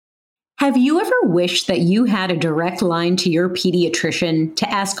Have you ever wished that you had a direct line to your pediatrician to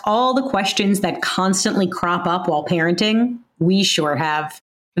ask all the questions that constantly crop up while parenting? We sure have.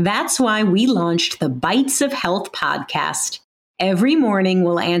 That's why we launched the Bites of Health podcast. Every morning,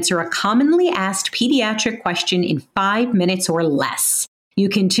 we'll answer a commonly asked pediatric question in 5 minutes or less. You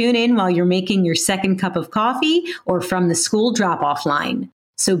can tune in while you're making your second cup of coffee or from the school drop-off line.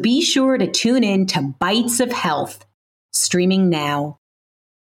 So be sure to tune in to Bites of Health, streaming now.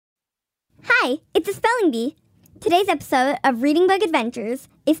 Hi, it's a Spelling Bee. Today's episode of Reading Bug Adventures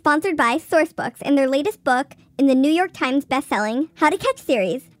is sponsored by Sourcebooks and their latest book in the New York Times bestselling How to Catch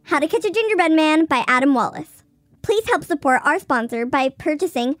series, How to Catch a Gingerbread Man by Adam Wallace. Please help support our sponsor by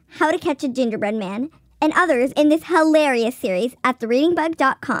purchasing How to Catch a Gingerbread Man and others in this hilarious series at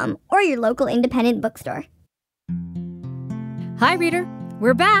thereadingbug.com or your local independent bookstore. Hi, reader.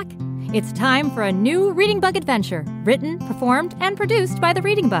 We're back. It's time for a new Reading Bug adventure, written, performed, and produced by The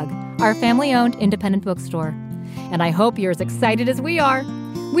Reading Bug, our family-owned independent bookstore. And I hope you're as excited as we are.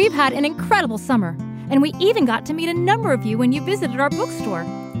 We've had an incredible summer, and we even got to meet a number of you when you visited our bookstore.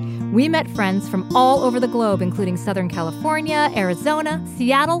 We met friends from all over the globe, including Southern California, Arizona,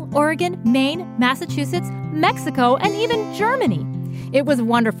 Seattle, Oregon, Maine, Massachusetts, Mexico, and even Germany. It was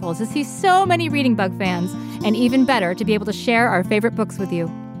wonderful to see so many Reading Bug fans, and even better to be able to share our favorite books with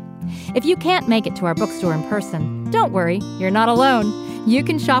you. If you can't make it to our bookstore in person, don't worry, you're not alone. You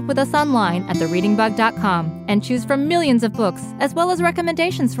can shop with us online at thereadingbug.com and choose from millions of books, as well as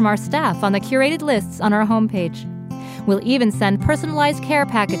recommendations from our staff on the curated lists on our homepage. We'll even send personalized care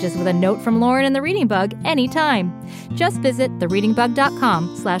packages with a note from Lauren and The Reading Bug anytime. Just visit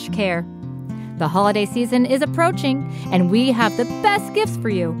thereadingbug.com/care. The holiday season is approaching, and we have the best gifts for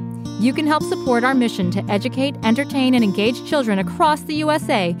you. You can help support our mission to educate, entertain, and engage children across the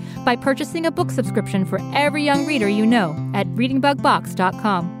USA by purchasing a book subscription for every young reader you know at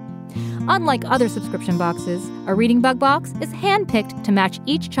readingbugbox.com. Unlike other subscription boxes, a Reading Bug box is handpicked to match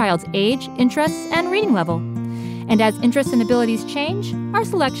each child's age, interests, and reading level. And as interests and abilities change, our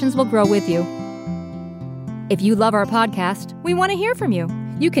selections will grow with you. If you love our podcast, we want to hear from you.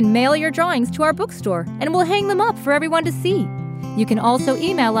 You can mail your drawings to our bookstore, and we'll hang them up for everyone to see. You can also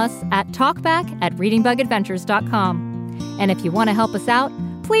email us at talkback@readingbugadventures.com. And if you want to help us out,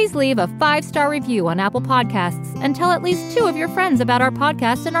 please leave a 5-star review on Apple Podcasts and tell at least 2 of your friends about our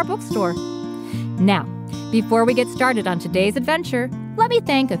podcast and our bookstore. Now, before we get started on today's adventure, let me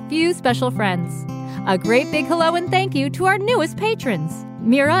thank a few special friends. A great big hello and thank you to our newest patrons,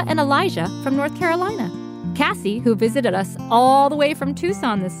 Mira and Elijah from North Carolina, Cassie, who visited us all the way from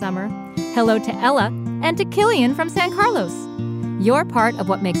Tucson this summer, hello to Ella, and to Killian from San Carlos. You're part of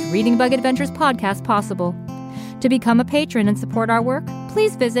what makes Reading Bug Adventures podcast possible. To become a patron and support our work,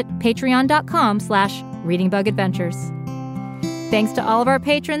 please visit patreon.com/readingbugadventures. Thanks to all of our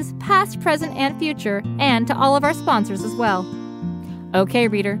patrons, past, present, and future, and to all of our sponsors as well. Okay,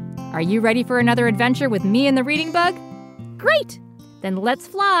 reader, are you ready for another adventure with me and the Reading Bug? Great! Then let's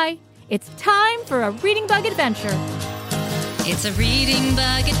fly. It's time for a Reading Bug adventure. It's a Reading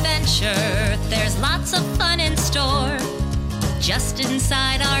Bug adventure. There's lots of fun in store. Just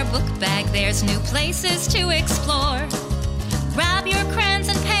inside our book bag, there's new places to explore. Grab your crayons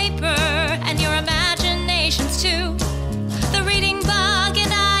and paper and your imaginations too. The Reading Bug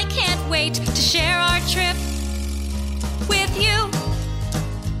and I can't wait to share our trip with you.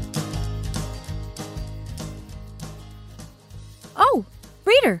 Oh,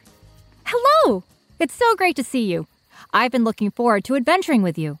 reader. Hello! It's so great to see you. I've been looking forward to adventuring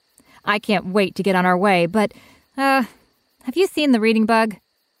with you. I can't wait to get on our way, but, have you seen the Reading Bug?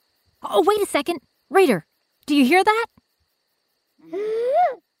 Oh, wait a second. Reader, do you hear that?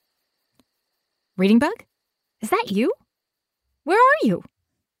 Reading Bug? Is that you? Where are you?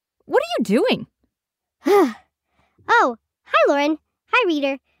 What are you doing? Oh, hi, Lauren. Hi,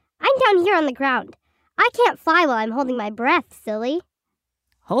 reader. I'm down here on the ground. I can't fly while I'm holding my breath, silly.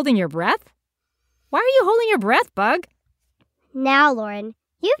 Holding your breath? Why are you holding your breath, Bug? Now, Lauren,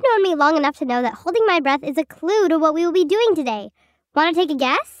 you've known me long enough to know that holding my breath is a clue to what we will be doing today. Want to take a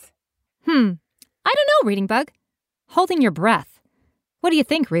guess? I don't know, Reading Bug. Holding your breath. What do you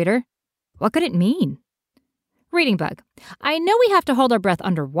think, reader? What could it mean? Reading Bug, I know we have to hold our breath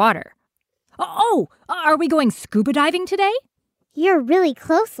underwater. Oh, are we going scuba diving today? You're really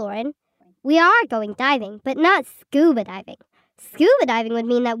close, Lauren. We are going diving, but not scuba diving. Scuba diving would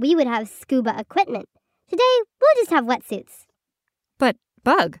mean that we would have scuba equipment. Today, we'll just have wetsuits. But,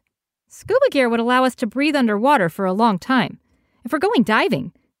 Bug, scuba gear would allow us to breathe underwater for a long time. If we're going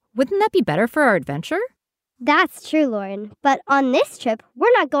diving, wouldn't that be better for our adventure? That's true, Lauren. But on this trip,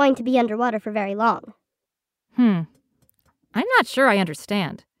 we're not going to be underwater for very long. I'm not sure I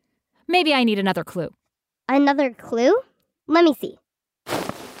understand. Maybe I need another clue. Another clue? Let me see.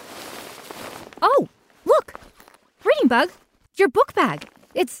 Oh, look! Reading Bug, your book bag.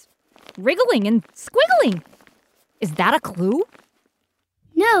 It's wriggling and squiggling. Is that a clue?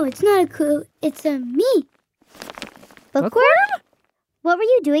 No, it's not a clue. It's a me. Bookworm? What were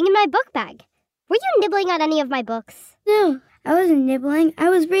you doing in my book bag? Were you nibbling on any of my books? No, I wasn't nibbling. I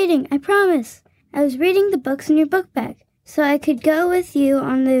was reading, I promise. I was reading the books in your book bag, so I could go with you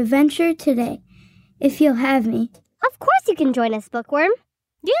on the adventure today, if you'll have me. Of course you can join us, Bookworm.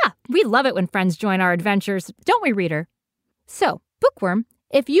 Yeah, we love it when friends join our adventures, don't we, Reader? So, Bookworm,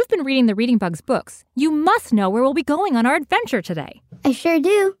 if you've been reading the Reading Bug's books, you must know where we'll be going on our adventure today. I sure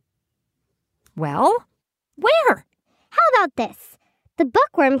do. Well, where? How about this? The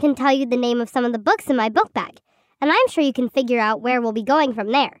Bookworm can tell you the name of some of the books in my book bag, and I'm sure you can figure out where we'll be going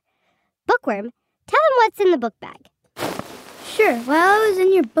from there. Bookworm, tell him what's in the book bag. Sure, while I was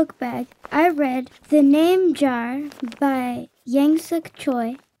in your book bag, I read The Name Jar by Yang Suk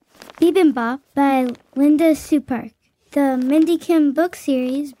Choi, Bibimbap by Linda Supark, the Mindy Kim book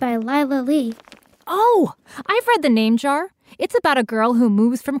series by Lila Lee. Oh, I've read The Name Jar. It's about a girl who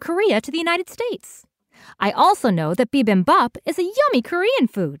moves from Korea to the United States. I also know that bibimbap is a yummy Korean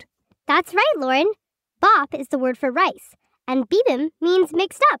food. That's right, Lauren. Bop is the word for rice, and bibim means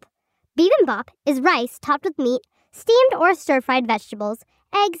mixed up. Bibimbap is rice topped with meat, steamed or stir-fried vegetables,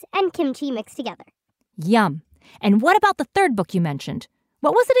 eggs, and kimchi mixed together. Yum. And what about the third book you mentioned?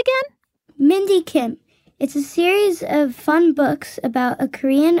 What was it again? Mindy Kim. It's a series of fun books about a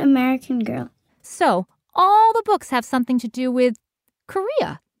Korean American girl. So, all the books have something to do with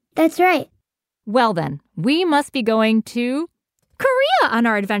Korea. That's right. Well then, we must be going to Korea on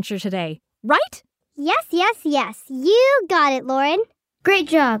our adventure today, right? Yes. You got it, Lauren. Great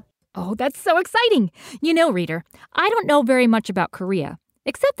job. Oh, that's so exciting. You know, Reader, I don't know very much about Korea,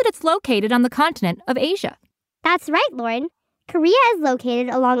 except that it's located on the continent of Asia. That's right, Lauren. Korea is located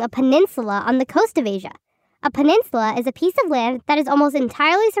along a peninsula on the coast of Asia. A peninsula is a piece of land that is almost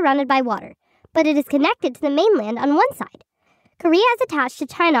entirely surrounded by water, but it is connected to the mainland on one side. Korea is attached to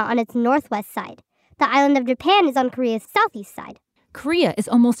China on its northwest side. The island of Japan is on Korea's southeast side. Korea is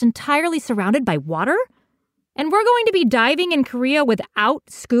almost entirely surrounded by water? And we're going to be diving in Korea without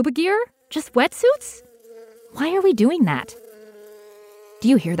scuba gear? Just wetsuits? Why are we doing that? Do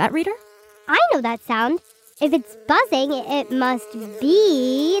you hear that, Reader? I know that sound. If it's buzzing, it must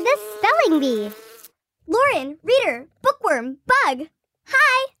be the spelling bee. Lauren, Reader, Bookworm, Bug.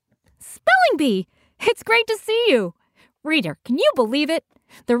 Hi. Spelling bee! It's great to see you. Reader, can you believe it?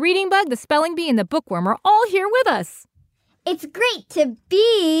 The Reading Bug, the Spelling Bee, and the Bookworm are all here with us. It's great to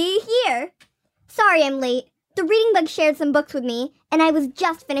be here. Sorry I'm late. The Reading Bug shared some books with me, and I was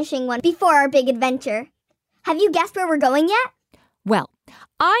just finishing one before our big adventure. Have you guessed where we're going yet? Well,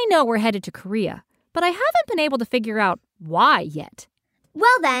 I know we're headed to Korea, but I haven't been able to figure out why yet.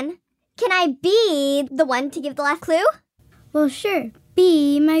 Well then, can I be the one to give the last clue? Well, sure.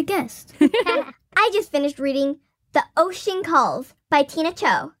 Be my guest. I just finished reading The Ocean Calls by Tina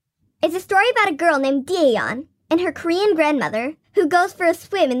Cho. It's a story about a girl named Daeyeon and her Korean grandmother who goes for a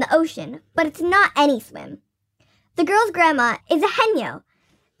swim in the ocean, but it's not any swim. The girl's grandma is a Haenyeo.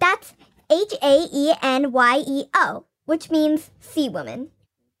 That's Haenyeo, which means sea woman.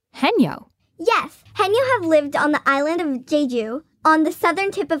 Haenyeo? Yes, Haenyeo have lived on the island of Jeju on the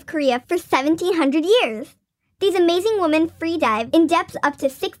southern tip of Korea for 1,700 years. These amazing women free dive in depths up to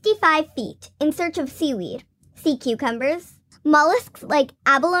 65 feet in search of seaweed, sea cucumbers, mollusks like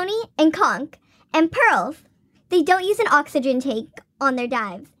abalone and conch, and pearls. They don't use an oxygen tank on their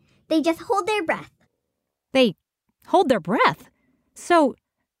dives. They just hold their breath. They hold their breath? So,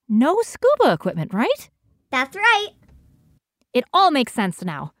 no scuba equipment, right? That's right. It all makes sense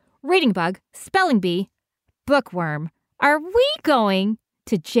now. Reading Bug, Spelling Bee, Bookworm. Are we going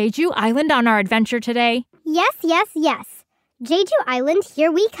to Jeju Island on our adventure today? Yes. Jeju Island,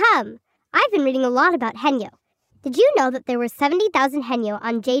 here we come. I've been reading a lot about Haenyeo. Did you know that there were 70,000 Haenyeo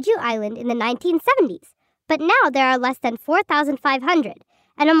on Jeju Island in the 1970s? But now there are less than 4,500,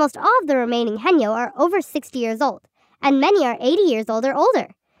 and almost all of the remaining Haenyeo are over 60 years old, and many are 80 years old or older.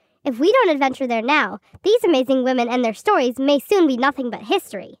 If we don't adventure there now, these amazing women and their stories may soon be nothing but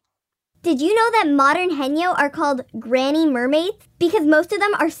history. Did you know that modern Haenyeo are called granny mermaids? Because most of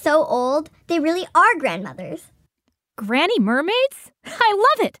them are so old, they really are grandmothers. Granny mermaids? I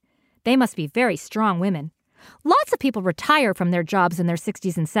love it! They must be very strong women. Lots of people retire from their jobs in their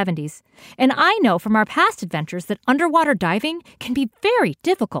 60s and 70s, and I know from our past adventures that underwater diving can be very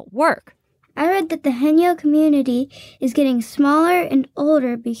difficult work. I read that the Haenyeo community is getting smaller and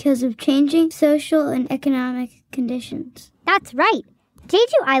older because of changing social and economic conditions. That's right.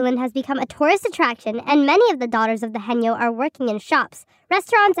 Jeju Island has become a tourist attraction, and many of the daughters of the Haenyeo are working in shops,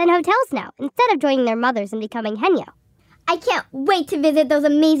 restaurants, and hotels now, instead of joining their mothers and becoming Haenyeo. I can't wait to visit those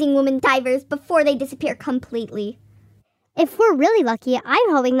amazing women divers before they disappear completely. If we're really lucky, I'm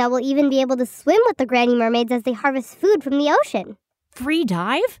hoping that we'll even be able to swim with the Granny Mermaids as they harvest food from the ocean. Free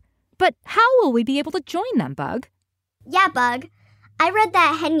dive? But how will we be able to join them, Bug? Yeah, Bug. I read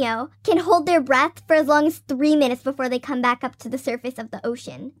that Haenyeo can hold their breath for as long as 3 minutes before they come back up to the surface of the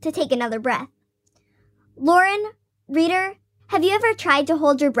ocean to take another breath. Lauren, reader, have you ever tried to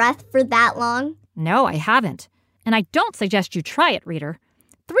hold your breath for that long? No, I haven't. And I don't suggest you try it, reader.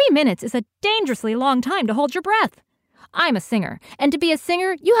 3 minutes is a dangerously long time to hold your breath. I'm a singer, and to be a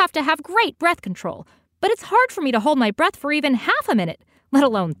singer, you have to have great breath control. But it's hard for me to hold my breath for even half a minute, let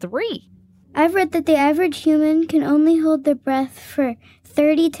alone 3. I've read that the average human can only hold their breath for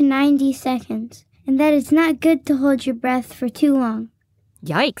 30 to 90 seconds, and that it's not good to hold your breath for too long.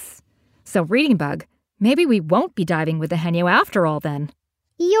 Yikes. So, Reading Bug, maybe we won't be diving with the Haenyeo after all then.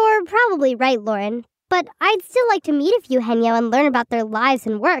 You're probably right, Lauren. But I'd still like to meet a few Haenyeo and learn about their lives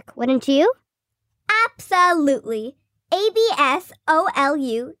and work, wouldn't you? Absolutely.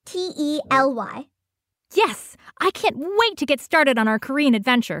 ABSOLUTELY. Yes! I can't wait to get started on our Korean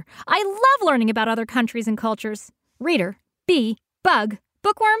adventure. I love learning about other countries and cultures. Reader, bee, bug,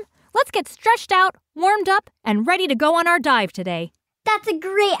 bookworm, let's get stretched out, warmed up, and ready to go on our dive today. That's a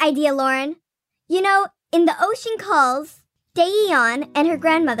great idea, Lauren. You know, in The Ocean Calls, Daeyeon and her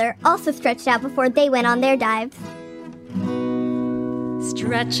grandmother also stretched out before they went on their dives.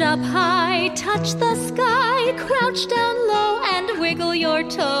 Stretch up high, touch the sky, crouch down low and wiggle your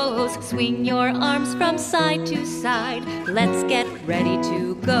toes. Swing your arms from side to side, let's get ready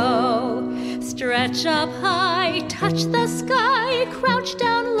to go. Stretch up high, touch the sky, crouch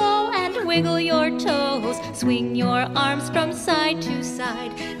down low and wiggle your toes. Swing your arms from side to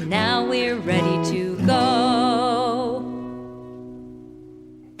side, now we're ready to go.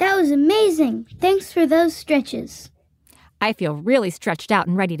 That was amazing. Thanks for those stretches. I feel really stretched out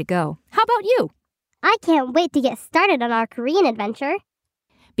and ready to go. How about you? I can't wait to get started on our Korean adventure.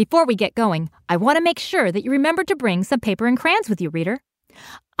 Before we get going, I want to make sure that you remember to bring some paper and crayons with you, reader.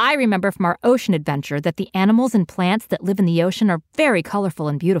 I remember from our ocean adventure that the animals and plants that live in the ocean are very colorful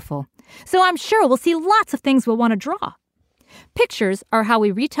and beautiful. So I'm sure we'll see lots of things we'll want to draw. Pictures are how we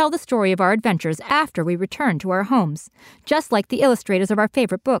retell the story of our adventures after we return to our homes, just like the illustrators of our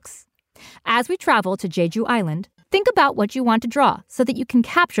favorite books. As we travel to Jeju Island, think about what you want to draw so that you can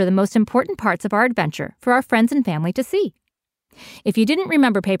capture the most important parts of our adventure for our friends and family to see. If you didn't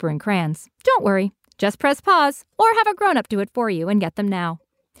remember paper and crayons, don't worry. Just press pause or have a grown-up do it for you and get them now.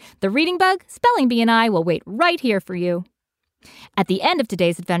 The Reading Bug, Spelling Bee, and I will wait right here for you. At the end of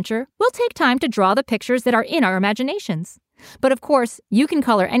today's adventure, we'll take time to draw the pictures that are in our imaginations. But of course, you can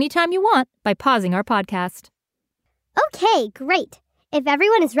color anytime you want by pausing our podcast. Okay, great. If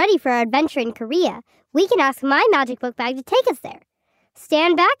everyone is ready for our adventure in Korea, we can ask my magic book bag to take us there.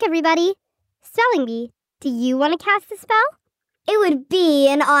 Stand back, everybody. Spelling Bee, do you want to cast a spell? It would be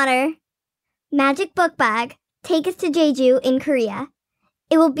an honor. Magic Book Bag, take us to Jeju in Korea.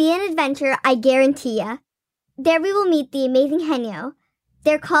 It will be an adventure, I guarantee ya. There we will meet the amazing Haenyeo.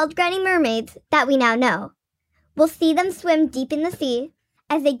 They're called Granny Mermaids that we now know. We'll see them swim deep in the sea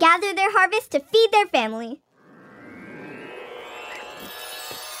as they gather their harvest to feed their family.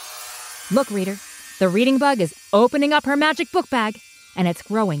 Look, reader, the Reading Bug is opening up her magic book bag, and it's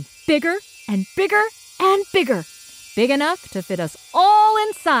growing bigger and bigger and bigger, big enough to fit us all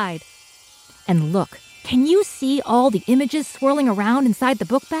inside. And look, can you see all the images swirling around inside the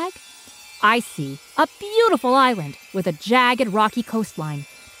book bag? I see a beautiful island with a jagged rocky coastline,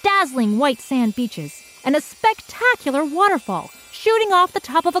 dazzling white sand beaches, and a spectacular waterfall shooting off the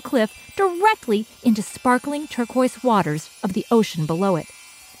top of a cliff directly into sparkling turquoise waters of the ocean below it.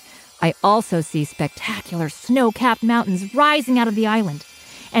 I also see spectacular snow-capped mountains rising out of the island,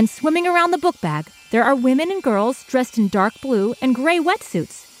 and swimming around the book bag, there are women and girls dressed in dark blue and gray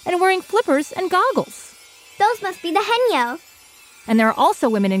wetsuits and wearing flippers and goggles. Those must be the Haenyeo. And there are also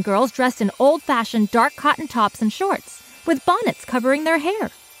women and girls dressed in old-fashioned dark cotton tops and shorts, with bonnets covering their hair.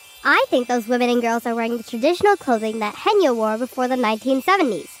 I think those women and girls are wearing the traditional clothing that Haenyeo wore before the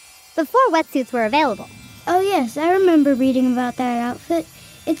 1970s, before wetsuits were available. Oh yes, I remember reading about that outfit.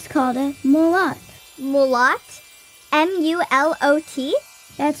 It's called a mulot. Mulot? M-U-L-O-T?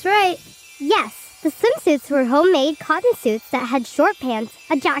 That's right. Yes, the swimsuits were homemade cotton suits that had short pants,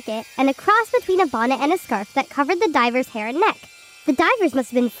 a jacket, and a cross between a bonnet and a scarf that covered the diver's hair and neck. The divers must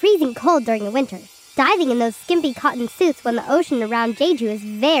have been freezing cold during the winter, diving in those skimpy cotton suits when the ocean around Jeju is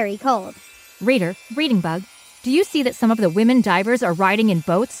very cold. Reader, Reading Bug, Do you see that some of the women divers are riding in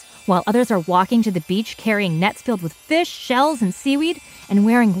boats, while others are walking to the beach carrying nets filled with fish, shells, and seaweed, and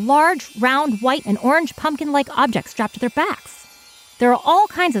wearing large, round, white, and orange pumpkin-like objects strapped to their backs? There are all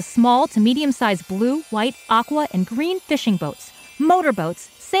kinds of small to medium-sized blue, white, aqua, and green fishing boats, motorboats,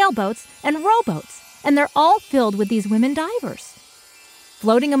 sailboats, and rowboats, and they're all filled with these women divers.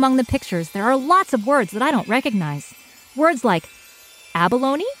 Floating among the pictures, there are lots of words that I don't recognize. Words like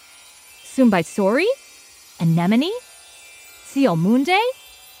abalone, sumbaisori, anemone, Sealmunde,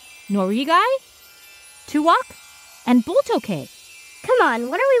 Norigai, Tuwak, and Bultoke. Come on,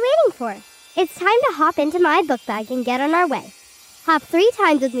 what are we waiting for? It's time to hop into my book bag and get on our way. Hop 3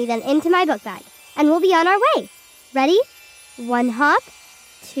 times with me, then into my book bag, and we'll be on our way. Ready? 1 hop,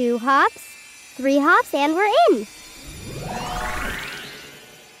 2 hops, 3 hops, and we're in.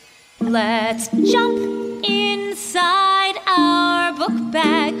 Let's jump inside our book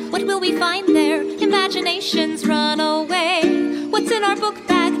bag. What will we find there? Imaginations run away. What's in our book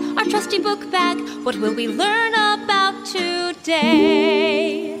bag? Our trusty book bag. What will we learn about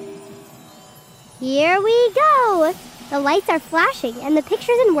today? Here we go. The lights are flashing and the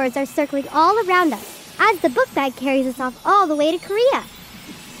pictures and words are circling all around us as the book bag carries us off all the way to Korea.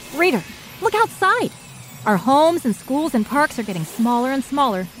 Reader, look outside. Our homes and schools and parks are getting smaller and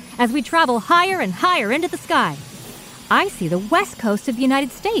smaller as we travel higher and higher into the sky. I see the west coast of the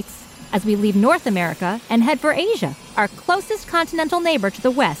United States as we leave North America and head for Asia, our closest continental neighbor to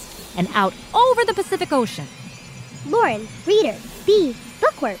the west, and out over the Pacific Ocean. Lauren, reader, B,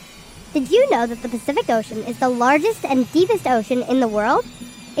 bookworm. Did you know that the Pacific Ocean is the largest and deepest ocean in the world?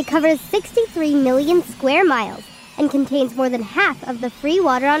 It covers 63 million square miles and contains more than half of the free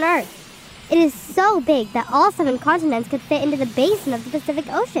water on Earth. It is so big that all 7 continents could fit into the basin of the Pacific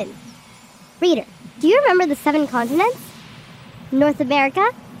Ocean. Reader, do you remember the 7 continents? North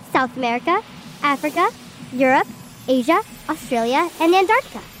America, South America, Africa, Europe, Asia, Australia, and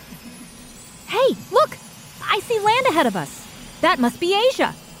Antarctica. Hey, look! I see land ahead of us. That must be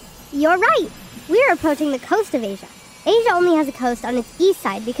Asia. You're right. We're approaching the coast of Asia. Asia only has a coast on its east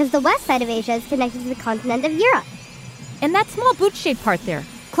side because the west side of Asia is connected to the continent of Europe. And that small boot-shaped part there,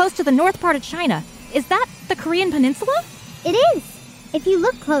 close to the north part of China, is that the Korean peninsula? It is. If you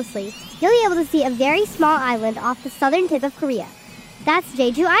look closely, you'll be able to see a very small island off the southern tip of Korea. That's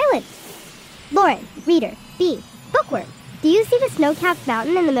Jeju Island. Lauren, reader, B, bookworm. Do you see the snow-capped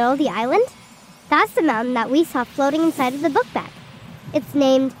mountain in the middle of the island? That's the mountain that we saw floating inside of the book bag. It's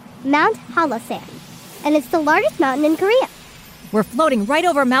named Mount Halasan, and it's the largest mountain in Korea. We're floating right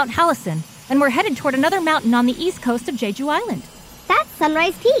over Mount Halasan, and we're headed toward another mountain on the east coast of Jeju Island. That's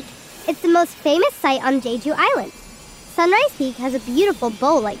Sunrise Peak. It's the most famous site on Jeju Island. Sunrise Peak has a beautiful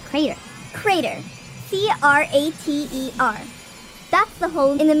bowl-like crater. Crater. C-R-A-T-E-R. That's the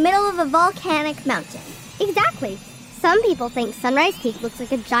hole in the middle of a volcanic mountain. Exactly. Some people think Sunrise Peak looks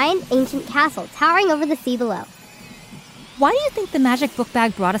like a giant ancient castle towering over the sea below. Why do you think the magic book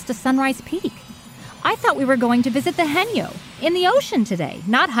bag brought us to Sunrise Peak? I thought we were going to visit the Haenyeo in the ocean today,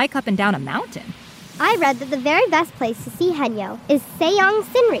 not hike up and down a mountain. I read that the very best place to see Haenyeo is Saeong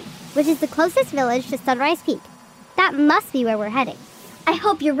Sinri, which is the closest village to Sunrise Peak. That must be where we're heading. I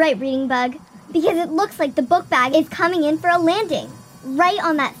hope you're right, Reading Bug, because it looks like the book bag is coming in for a landing, right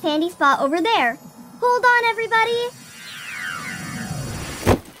on that sandy spot over there. Hold on, everybody.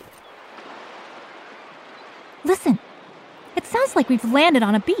 Listen, it sounds like we've landed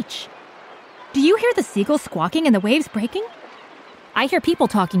on a beach. Do you hear the seagulls squawking and the waves breaking? I hear people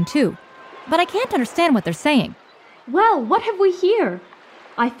talking too, but I can't understand what they're saying. Well, what have we here?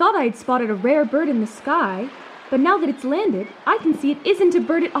 I thought I had spotted a rare bird in the sky, but now that it's landed, I can see it isn't a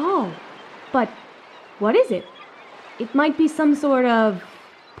bird at all. But what is it? It might be some sort of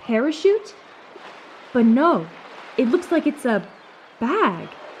parachute? But no, it looks like it's a bag.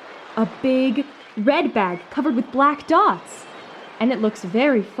 A big red bag covered with black dots. And it looks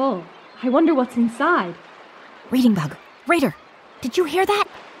very full. I wonder what's inside. Reading Bug, Raider, did you hear that?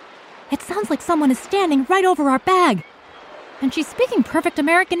 It sounds like someone is standing right over our bag. And she's speaking perfect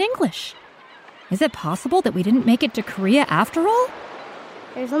American English. Is it possible that we didn't make it to Korea after all?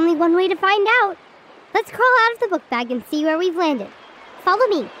 There's only one way to find out. Let's crawl out of the book bag and see where we've landed. Follow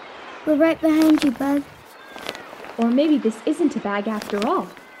me. We're right behind you, Bug. Or maybe this isn't a bag after all.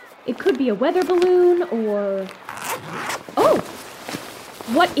 It could be a weather balloon or... Oh!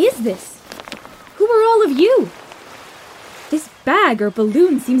 What is this? Who are all of you? This bag or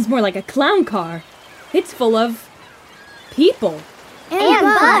balloon seems more like a clown car. It's full of... people. And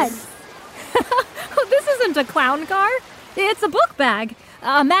bugs. This isn't a clown car. It's a book bag,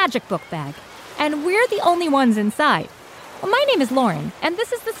 a magic book bag. And we're the only ones inside. My name is Lauren, and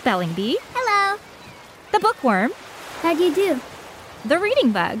this is the Spelling Bee. Hello. the bookworm, How do you do? the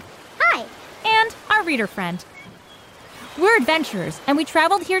reading bug, Hi. and our reader friend. We're adventurers, and we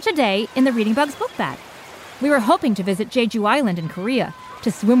traveled here today in the Reading Bug's book bag. We were hoping to visit Jeju Island in Korea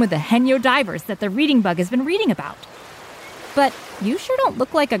to swim with the Haenyeo divers that the Reading Bug has been reading about. But you sure don't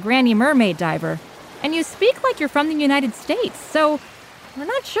look like a Granny Mermaid diver, and you speak like you're from the United States, so we're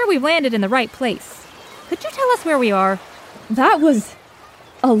not sure we've landed in the right place. Could you tell us where we are? That was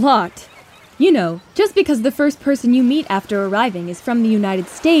a lot. You know, just because the first person you meet after arriving is from the United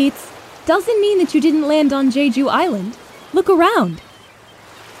States doesn't mean that you didn't land on Jeju Island. Look around.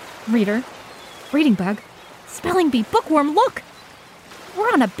 Reader, Reading Bug, Spelling Bee, Bookworm, look!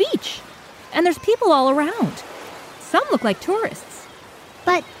 We're on a beach, and there's people all around. Some look like tourists.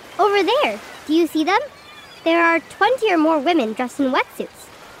 But over there, do you see them? There are 20 or more women dressed in wetsuits.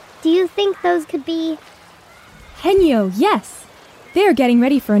 Do you think those could be... Haenyeo, yes. They're getting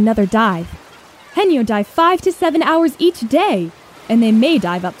ready for another dive. Haenyeo dive 5 to 7 hours each day, and they may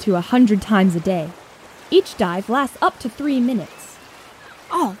dive up to 100 times a day. Each dive lasts up to 3 minutes.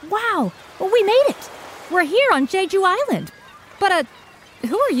 Oh, wow! Well, we made it! We're here on Jeju Island. But,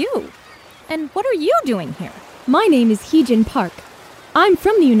 who are you? And what are you doing here? My name is Heejin Park. I'm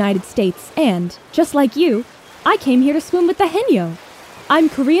from the United States, and, just like you, I came here to swim with the Haenyeo. I'm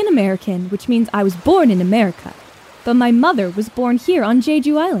Korean American, which means I was born in America. But my mother was born here on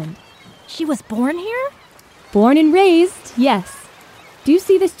Jeju Island. She was born here? Born and raised, yes. Do you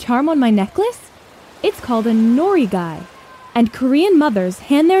see this charm on my necklace? It's called a norigai. And Korean mothers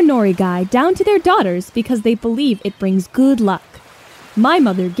hand their norigai down to their daughters because they believe it brings good luck. My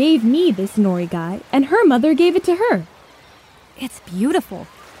mother gave me this norigai, and her mother gave it to her. It's beautiful.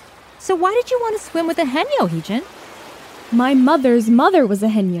 So why did you want to swim with a Haenyeo, Heejin? My mother's mother was a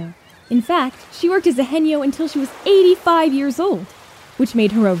Haenyeo. In fact, she worked as a Haenyeo until she was 85 years old, which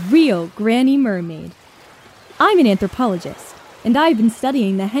made her a real Granny Mermaid. I'm an anthropologist, and I've been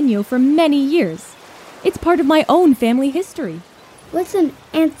studying the Haenyeo for many years. It's part of my own family history. What's an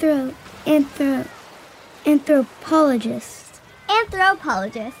anthropologist? Anthropologist.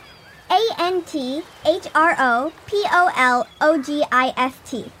 Anthropologist.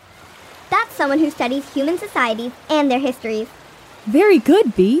 That's someone who studies human societies and their histories. Very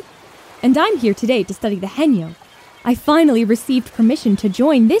good, Bee. And I'm here today to study the Haenyeo. I finally received permission to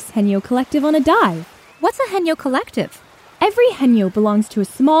join this Haenyeo collective on a dive. What's a Haenyeo collective? Every Haenyeo belongs to a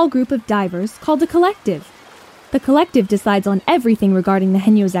small group of divers called a collective. The collective decides on everything regarding the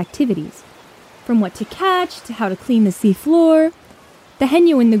Haenyeo's activities, from what to catch to how to clean the sea floor. The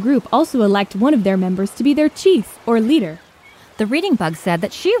Haenyeo in the group also elect one of their members to be their chief or leader. The Reading Bug said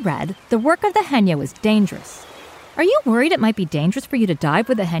that she read the work of the Haenyeo is dangerous. Are you worried it might be dangerous for you to dive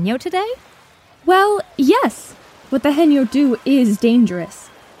with the Haenyeo today? Well, yes. What the Haenyeo do is dangerous.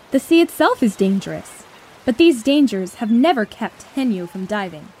 The sea itself is dangerous. But these dangers have never kept Haenyeo from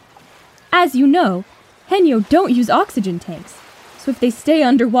diving. As you know, Haenyeo don't use oxygen tanks, so if they stay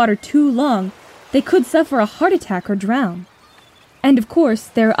underwater too long, they could suffer a heart attack or drown. And of course,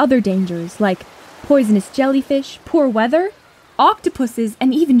 there are other dangers like poisonous jellyfish, poor weather, octopuses,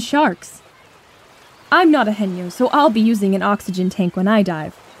 and even sharks. I'm not a Haenyeo, so I'll be using an oxygen tank when I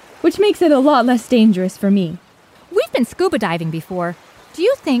dive, which makes it a lot less dangerous for me. We've been scuba diving before. Do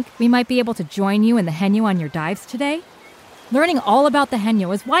you think we might be able to join you and the Haenyeo on your dives today? Learning all about the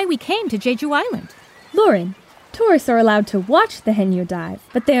Haenyeo is why we came to Jeju Island. Lauren, tourists are allowed to watch the Haenyeo dive,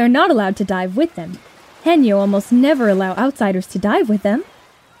 but they are not allowed to dive with them. Haenyeo almost never allow outsiders to dive with them.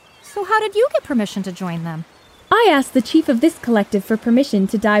 So how did you get permission to join them? I asked the chief of this collective for permission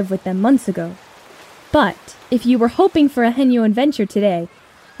to dive with them months ago. But if you were hoping for a Haenyeo adventure today,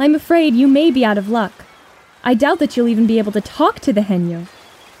 I'm afraid you may be out of luck. I doubt that you'll even be able to talk to the Haenyeo.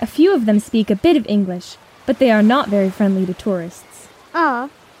 A few of them speak a bit of English, but they are not very friendly to tourists. Aw,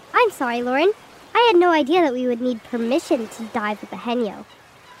 I'm sorry, Lauren. I had no idea that we would need permission to dive with the Haenyeo.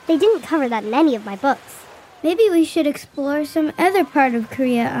 They didn't cover that in any of my books. Maybe we should explore some other part of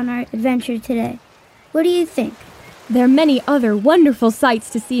Korea on our adventure today. What do you think? There are many other wonderful sights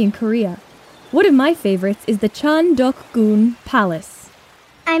to see in Korea. One of my favorites is the Cheondokgung Palace.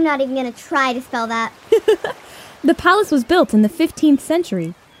 I'm not even going to try to spell that. The palace was built in the 15th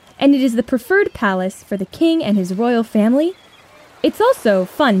century, and it is the preferred palace for the king and his royal family. It's also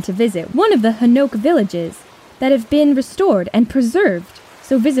fun to visit one of the Hanok villages that have been restored and preserved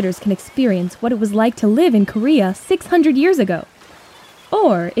so visitors can experience what it was like to live in Korea 600 years ago.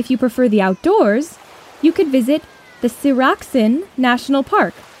 Or, if you prefer the outdoors, you could visit the Siraksin National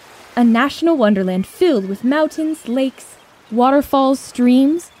Park, a national wonderland filled with mountains, lakes, waterfalls,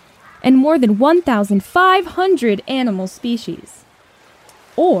 streams, and more than 1,500 animal species.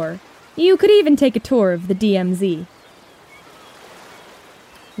 Or, You could even take a tour of the DMZ.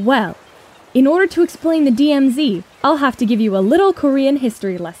 Well, in order to explain the DMZ, I'll have to give you a little Korean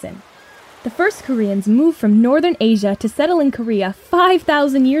history lesson. The first Koreans moved from northern Asia to settle in Korea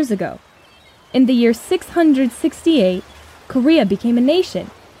 5,000 years ago. In the year 668, Korea became a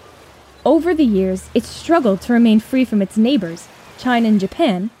nation. Over the years, it struggled to remain free from its neighbors, China and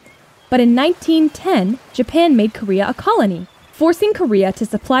Japan, but in 1910, Japan made Korea a colony, forcing Korea to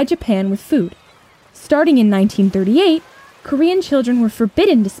supply Japan with food. Starting in 1938, Korean children were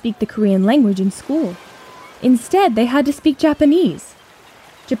forbidden to speak the Korean language in school. Instead, they had to speak Japanese.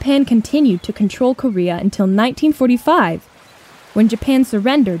 Japan continued to control Korea until 1945, when Japan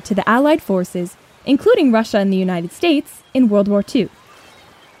surrendered to the Allied forces, including Russia and the United States, in World War II.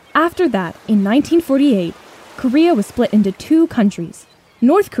 After that, in 1948, Korea was split into two countries,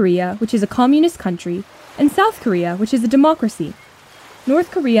 North Korea, which is a communist country, and South Korea, which is a democracy.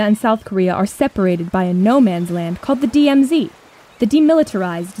 North Korea and South Korea are separated by a no-man's land called the DMZ, the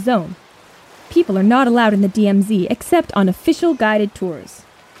Demilitarized Zone. People are not allowed in the DMZ except on official guided tours.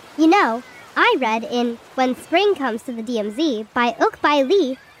 You know, I read in When Spring Comes to the DMZ by Uk-Bai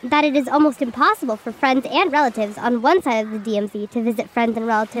Lee that it is almost impossible for friends and relatives on one side of the DMZ to visit friends and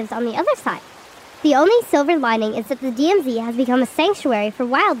relatives on the other side. The only silver lining is that the DMZ has become a sanctuary for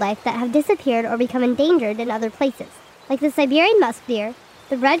wildlife that have disappeared or become endangered in other places, like the Siberian musk deer,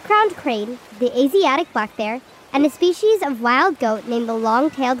 the red-crowned crane, the Asiatic black bear, and a species of wild goat named the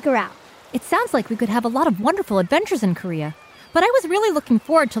long-tailed garou. It sounds like we could have a lot of wonderful adventures in Korea, but I was really looking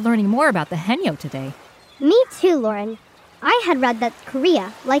forward to learning more about the Haenyeo today. Me too, Lauren. I had read that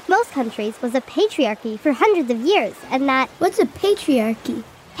Korea, like most countries, was a patriarchy for hundreds of years, and that... What's a patriarchy?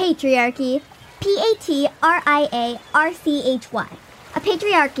 Patriarchy. P-A-T-R-I-A-R-C-H-Y. A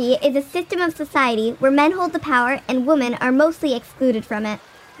patriarchy is a system of society where men hold the power and women are mostly excluded from it.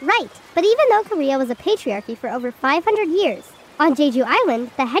 Right, but even though Korea was a patriarchy for over 500 years, on Jeju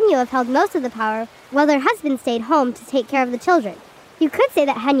Island, the Haenyeo have held most of the power while their husbands stayed home to take care of the children. You could say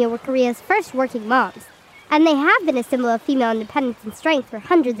that Haenyeo were Korea's first working moms, and they have been a symbol of female independence and strength for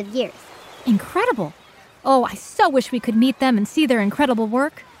hundreds of years. Incredible! Oh, I so wish we could meet them and see their incredible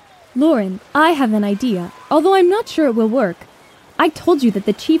work. Lauren, I have an idea, although I'm not sure it will work. I told you that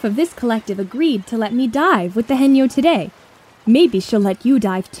the chief of this collective agreed to let me dive with the Haenyeo today. Maybe she'll let you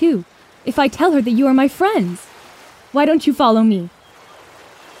dive too, if I tell her that you are my friends. Why don't you follow me?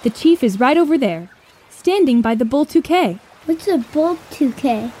 The chief is right over there, standing by the Boltuke. What's a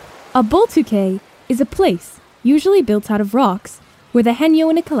Boltuke? A Boltuke is a place, usually built out of rocks, where the Haenyeo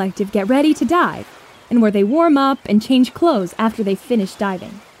in a collective get ready to dive, and where they warm up and change clothes after they finish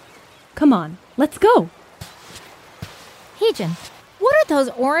diving. Come on, let's go! Heejin, what are those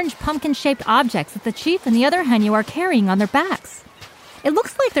orange pumpkin-shaped objects that the chief and the other Haenyeo are carrying on their backs? It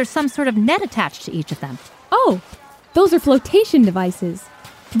looks like there's some sort of net attached to each of them. Oh, those are flotation devices.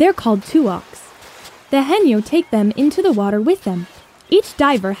 They're called tuoks. The Haenyeo take them into the water with them. Each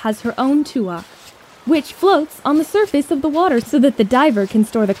diver has her own tuok, which floats on the surface of the water so that the diver can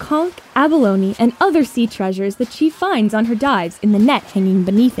store the conch, abalone, and other sea treasures that she finds on her dives in the net hanging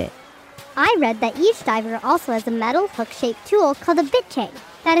beneath it. I read that each diver also has a metal hook-shaped tool called a bit chain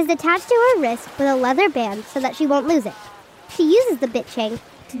that is attached to her wrist with a leather band so that she won't lose it. She uses the bit chain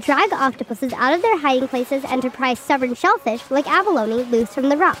to drag octopuses out of their hiding places and to pry stubborn shellfish like abalone loose from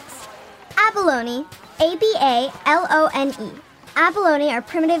the rocks. Abalone. A-B-A-L-O-N-E. Abalone are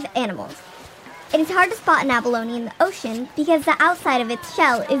primitive animals. It is hard to spot an abalone in the ocean because the outside of its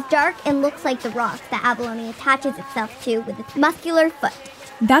shell is dark and looks like the rock that abalone attaches itself to with its muscular foot.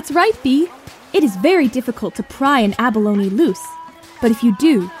 That's right, Bee. It is very difficult to pry an abalone loose. But if you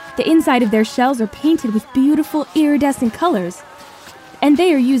do, the inside of their shells are painted with beautiful iridescent colors, and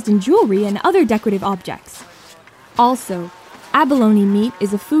they are used in jewelry and other decorative objects. Also, abalone meat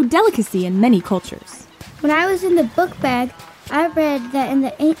is a food delicacy in many cultures. When I was in the book bag, I read that in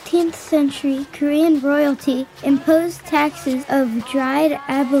the 18th century, Korean royalty imposed taxes of dried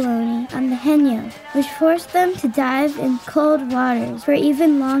abalone on the Haenyeo, which forced them to dive in cold waters for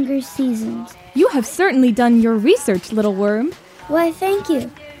even longer seasons. You have certainly done your research, little worm. Why, thank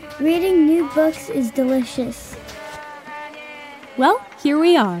you. Reading new books is delicious. Well, here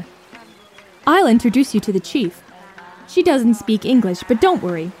we are. I'll introduce you to the chief. She doesn't speak English, but don't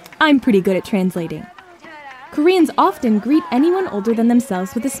worry, I'm pretty good at translating. Koreans often greet anyone older than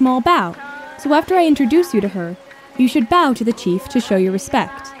themselves with a small bow, so after I introduce you to her, you should bow to the chief to show your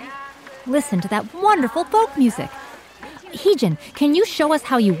respect. Listen to that wonderful folk music. Heejin, can you show us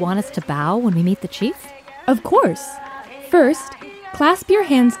how you want us to bow when we meet the chief? Of course. First, clasp your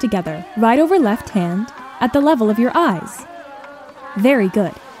hands together, right over left hand, at the level of your eyes. Very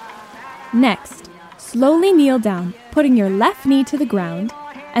good. Next, slowly kneel down, putting your left knee to the ground,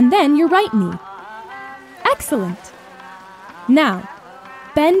 and then your right knee. Excellent! Now,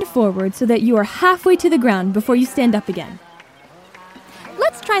 bend forward so that you are halfway to the ground before you stand up again.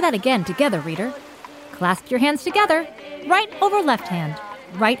 Let's try that again together, reader. Clasp your hands together, right over left hand,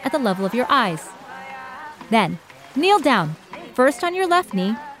 right at the level of your eyes. Then, kneel down, first on your left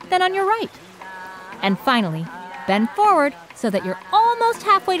knee, then on your right. And finally, bend forward so that you're almost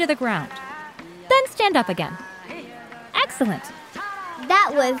halfway to the ground. Then stand up again. Excellent.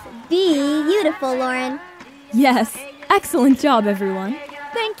 That was beautiful, Lauren. Yes, excellent job, everyone.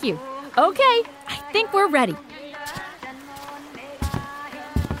 Thank you. Okay, I think we're ready.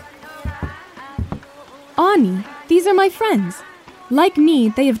 Ani, these are my friends. Like me,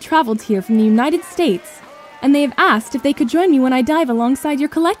 they have traveled here from the United States, and they have asked if they could join me when I dive alongside your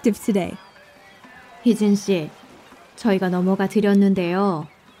collective today. 희진 씨, 저희가 넘어가 드렸는데요.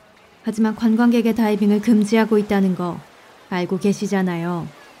 하지만 관광객의 다이빙을 금지하고 있다는 거 알고 계시잖아요.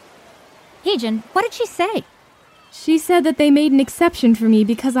 Heejin, what did she say? She said that they made an exception for me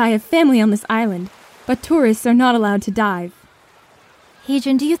because I have family on this island, but tourists are not allowed to dive.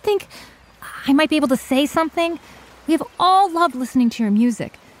 Heejin, do you think I might be able to say something? We have all loved listening to your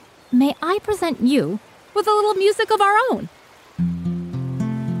music. May I present you with a little music of our own?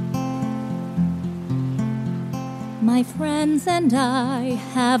 My friends and I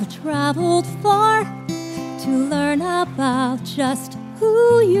have traveled far to learn about just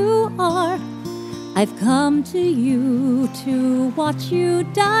who you are. I've come to you to watch you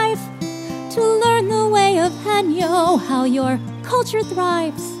dive, to learn the way of Hanyo, how your culture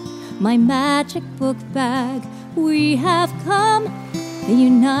thrives. My magic book bag, we have come. The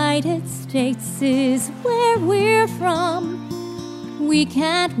United States is where we're from. We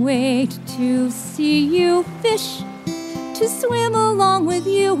can't wait to see you fish. To swim along with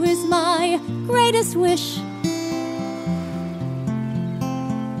you is my greatest wish.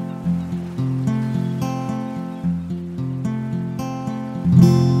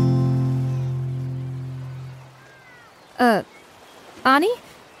 Ani?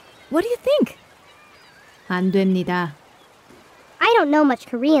 What do you think? 안 됩니다. I don't know much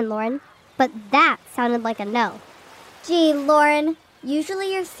Korean, Lauren, but that sounded like a no. Gee, Lauren,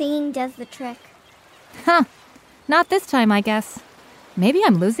 usually your singing does the trick. Huh. Not this time, I guess. Maybe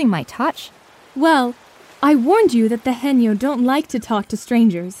I'm losing my touch. Well, I warned you that the Haenyeo don't like to talk to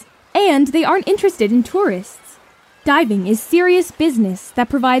strangers, and they aren't interested in tourists. Diving is serious business that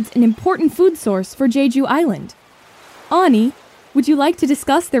provides an important food source for Jeju Island. Ani, would you like to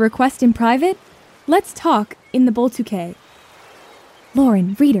discuss the request in private? Let's talk in the Boltuke.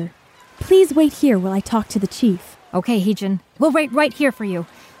 Lauren, reader, please wait here while I talk to the chief. Okay, Heejin. We'll wait right here for you.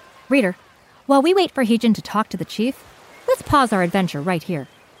 Reader, while we wait for Heejin to talk to the chief, let's pause our adventure right here.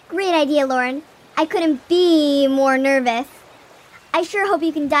 Great idea, Lauren. I couldn't be more nervous. I sure hope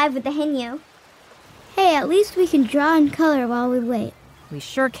you can dive with the Haenyeo. Hey, at least we can draw and color while we wait. We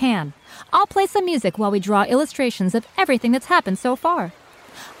sure can. I'll play some music while we draw illustrations of everything that's happened so far.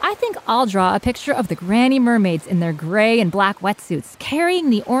 I think I'll draw a picture of the granny mermaids in their gray and black wetsuits, carrying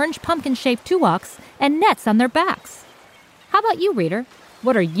the orange pumpkin-shaped tuwoks and nets on their backs. How about you, reader?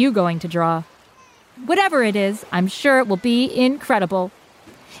 What are you going to draw? Whatever it is, I'm sure it will be incredible.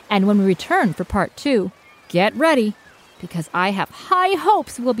 And when we return for part 2, get ready, because I have high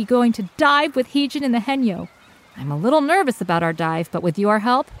hopes we'll be going to dive with Heejin and the Haenyeo. I'm a little nervous about our dive, but with your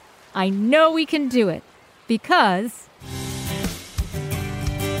help, I know we can do it. Because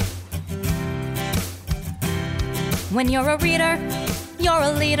when you're a reader, you're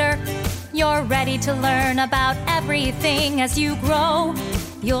a leader. You're ready to learn about everything as you grow.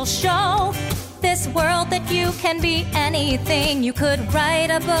 You'll show this world that you can be anything. You could write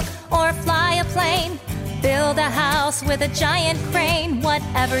a book or fly a plane, build a house with a giant crane.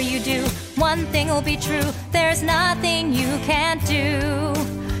 Whatever you do, one thing will be true. There's nothing you can't do.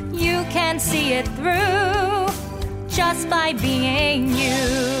 You can see it through just by being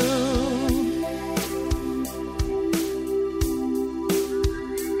you.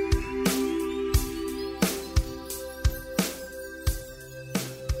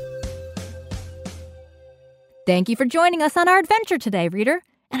 thank you for joining us on our adventure today, reader.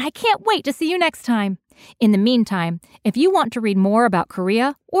 And I can't wait to see you next time. In the meantime, if you want to read more about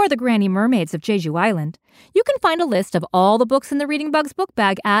Korea or the Granny Mermaids of Jeju Island, you can find a list of all the books in the Reading Bug's book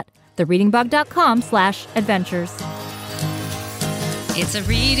bag at thereadingbug.com/adventures. It's a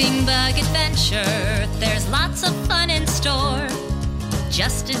Reading Bug adventure. There's lots of fun in store.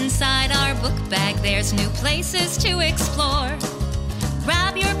 Just inside our book bag, there's new places to explore.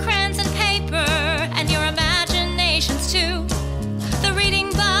 Grab your crayons and paper and your imaginations too. The Reading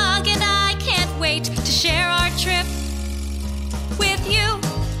Bug and I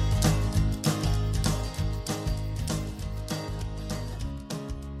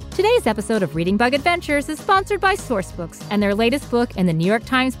Today's episode of Reading Bug Adventures is sponsored by Sourcebooks and their latest book in the New York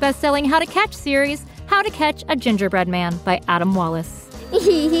Times bestselling How to Catch series, How to Catch a Gingerbread Man by Adam Wallace.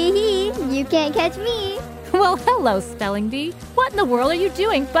 You can't catch me. Well, hello, Spelling Bee. What in the world are you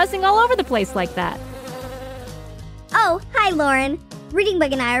doing buzzing all over the place like that? Oh, hi, Lauren. Reading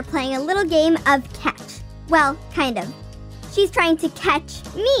Bug and I are playing a little game of catch. Well, kind of. She's trying to catch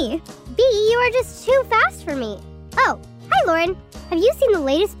me. Bee, you are just too fast for me. Oh, hi, Lauren. Have you seen the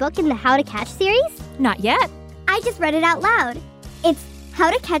latest book in the How to Catch series? Not yet. I just read it out loud. It's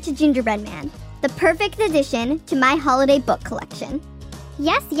How to Catch a Gingerbread Man, the perfect addition to my holiday book collection.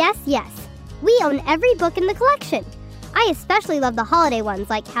 Yes. We own every book in the collection. I especially love the holiday ones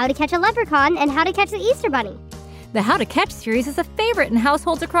like How to Catch a Leprechaun and How to Catch the Easter Bunny. The How to Catch series is a favorite in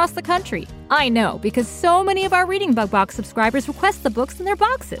households across the country. I know, because so many of our Reading Bug Box subscribers request the books in their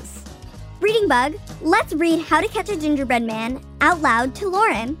boxes. Reading Bug, let's read How to Catch a Gingerbread Man out loud to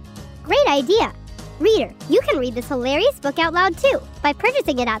Lauren. Great idea. Reader, you can read this hilarious book out loud too by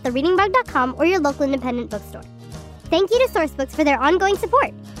purchasing it at thereadingbug.com or your local independent bookstore. Thank you to Sourcebooks for their ongoing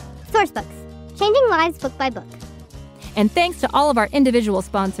support. Sourcebooks, changing lives book by book. And thanks to all of our individual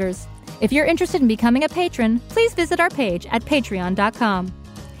sponsors. If you're interested in becoming a patron, please visit our page at patreon.com.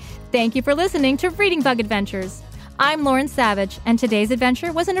 Thank you for listening to Reading Bug Adventures. I'm Lauren Savage, and today's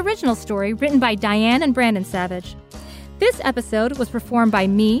adventure was an original story written by Diane and Brandon Savage. This episode was performed by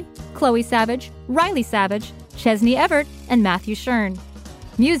me, Chloe Savage, Riley Savage, Chesney Everett, and Matthew Shern.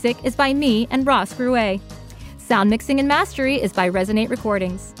 Music is by me and Ross Gruet. Sound mixing and mastery is by Resonate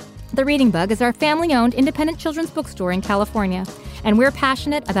Recordings. The Reading Bug is our family-owned independent children's bookstore in California, and we're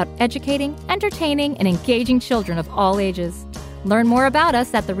passionate about educating, entertaining, and engaging children of all ages. Learn more about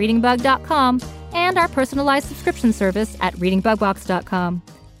us at thereadingbug.com and our personalized subscription service at readingbugbox.com.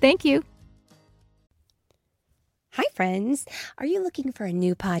 Thank you. Hi, friends. Are you looking for a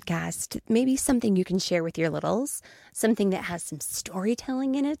new podcast? Maybe something you can share with your littles? Something that has some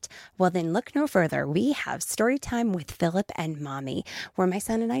storytelling in it? Well, then look no further. We have Storytime with Philip and Mommy, where my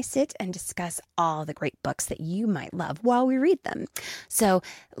son and I sit and discuss all the great books that you might love while we read them. So,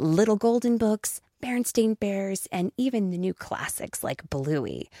 Little Golden Books, Berenstain Bears, and even the new classics like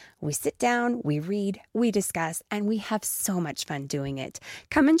Bluey. We sit down, we read, we discuss, and we have so much fun doing it.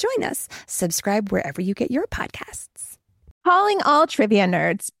 Come and join us. Subscribe wherever you get your podcasts. Calling all trivia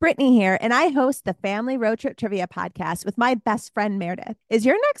nerds, Brittany here, and I host the Family Road Trip Trivia Podcast with my best friend Meredith. Is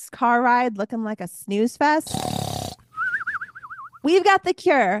your next car ride looking like a snooze fest? We've got the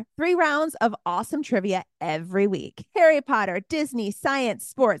cure. 3 rounds of awesome trivia every week. Harry Potter, Disney, science,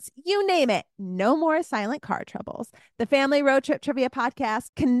 sports, you name it. No more silent car troubles. The Family Road Trip Trivia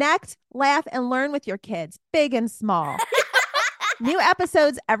Podcast. Connect, laugh, and learn with your kids, big and small. New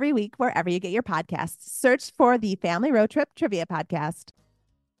episodes every week wherever you get your podcasts. Search for the Family Road Trip Trivia Podcast.